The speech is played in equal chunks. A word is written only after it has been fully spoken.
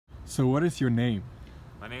So what is your name?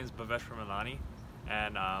 My name is Bhavesh from Milani,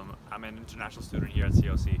 and I'm an international student here at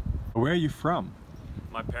COC. Where are you from?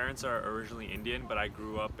 My parents are originally Indian, but I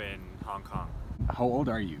grew up in Hong Kong. How old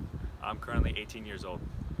are you? I'm currently 18 years old.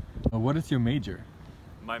 What is your major?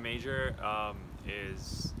 My major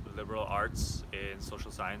is liberal arts in social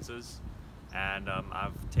sciences, and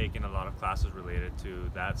I've taken a lot of classes related to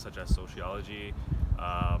that, such as sociology,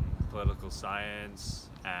 political science,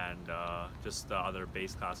 and just the other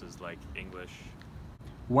base classes like English.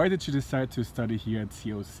 Why did you decide to study here at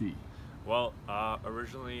COC? Well,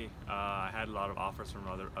 originally I had a lot of offers from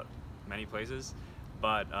many places,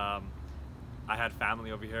 but I had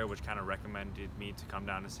family over here which kind of recommended me to come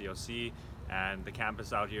down to COC, and the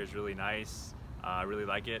campus out here is really nice. I really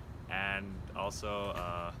like it, and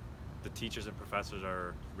also the teachers and professors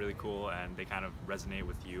are really cool, and they kind of resonate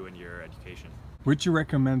with you and your education. Would you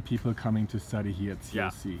recommend people coming to study here at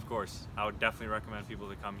COC? Yeah, of course. I would definitely recommend people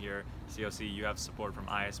to come here. COC, you have support from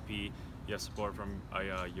ISP, you have support from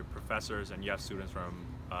your professors, and you have students from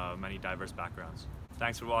many diverse backgrounds.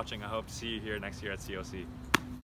 Thanks for watching. I hope to see you here next year at COC.